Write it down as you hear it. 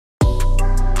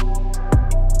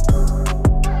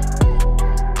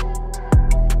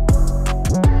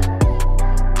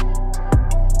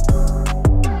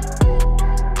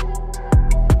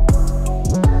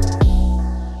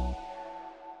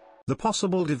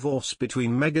possible divorce between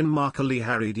Meghan Markle and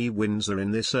Harry de Windsor. In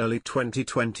this early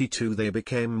 2022 they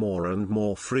became more and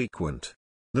more frequent.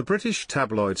 The British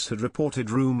tabloids had reported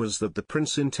rumours that the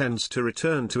prince intends to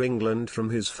return to England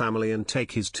from his family and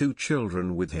take his 2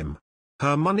 children with him.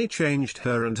 Her money changed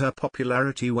her and her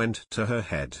popularity went to her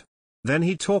head. Then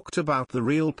he talked about the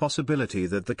real possibility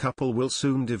that the couple will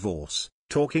soon divorce,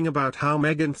 talking about how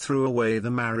Meghan threw away the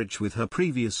marriage with her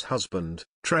previous husband.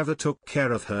 Trevor took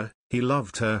care of her, he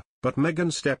loved her, but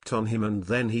Meghan stepped on him and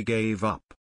then he gave up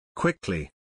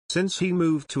quickly. Since he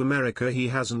moved to America he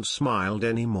hasn't smiled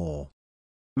anymore.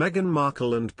 Meghan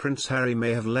Markle and Prince Harry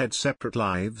may have led separate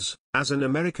lives. As an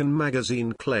American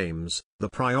magazine claims, the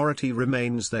priority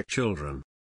remains their children.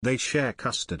 They share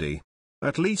custody.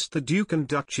 At least the Duke and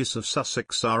Duchess of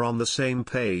Sussex are on the same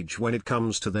page when it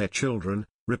comes to their children,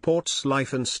 reports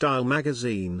Life and Style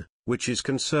magazine, which is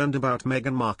concerned about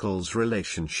Meghan Markle's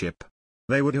relationship.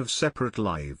 They would have separate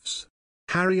lives.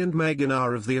 Harry and Meghan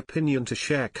are of the opinion to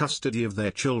share custody of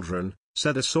their children,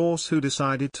 said a source who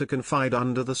decided to confide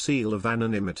under the seal of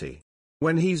anonymity.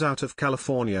 When he's out of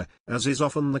California, as is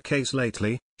often the case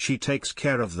lately, she takes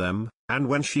care of them, and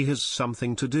when she has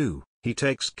something to do, he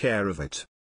takes care of it.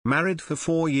 Married for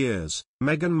 4 years,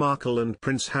 Meghan Markle and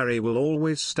Prince Harry will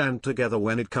always stand together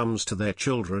when it comes to their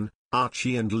children,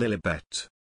 Archie and Lilibet.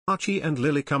 Archie and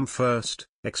Lily come first,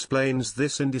 explains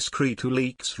this indiscreet who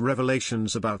leaks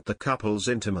revelations about the couple's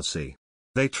intimacy.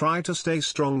 They try to stay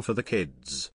strong for the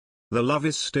kids. The love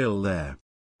is still there.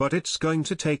 But it's going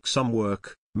to take some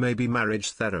work, maybe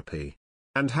marriage therapy.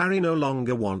 And Harry no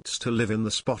longer wants to live in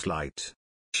the spotlight.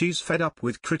 She's fed up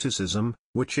with criticism,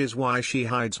 which is why she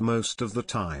hides most of the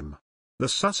time. The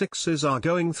Sussexes are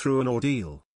going through an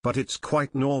ordeal, but it's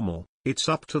quite normal. It's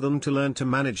up to them to learn to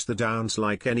manage the downs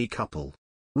like any couple.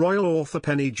 Royal author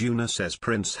Penny Junor says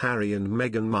Prince Harry and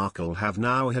Meghan Markle have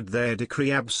now had their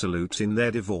decree absolute in their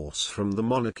divorce from the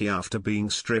monarchy after being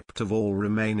stripped of all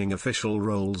remaining official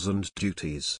roles and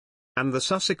duties. And the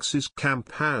Sussexes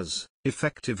camp has,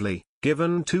 effectively,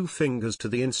 given 2 fingers to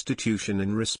the institution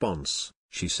in response,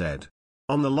 she said.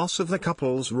 On the loss of the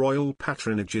couple's royal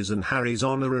patronages and Harry's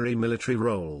honorary military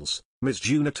roles, Ms.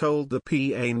 Junor told the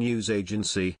PA news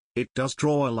agency, it does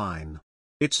draw a line.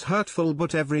 It's hurtful,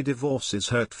 but every divorce is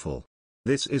hurtful.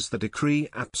 This is the decree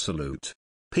absolute.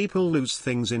 People lose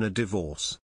things in a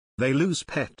divorce. They lose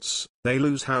pets, they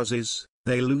lose houses,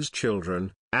 they lose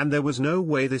children, and there was no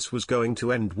way this was going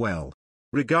to end well.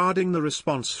 Regarding the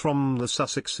response from the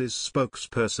Sussexes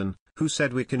spokesperson, who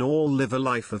said we can all live a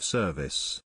life of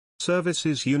service. Service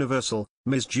is universal,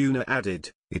 Ms. Junor added,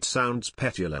 it sounds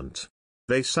petulant.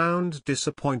 They sound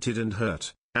disappointed and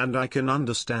hurt, and I can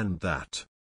understand that.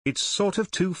 It's sort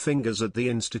of 2 fingers at the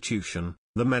institution,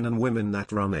 the men and women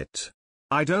that run it.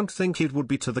 I don't think it would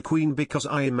be to the Queen because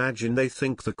I imagine they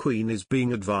think the Queen is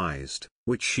being advised,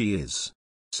 which she is.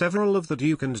 Several of the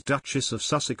Duke and Duchess of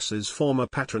Sussex's former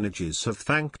patronages have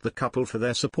thanked the couple for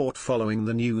their support following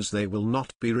the news they will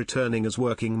not be returning as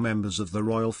working members of the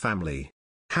royal family.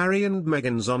 Harry and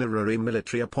Meghan's honorary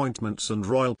military appointments and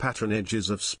royal patronages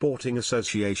of sporting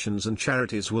associations and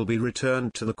charities will be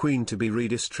returned to the Queen to be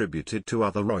redistributed to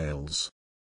other royals.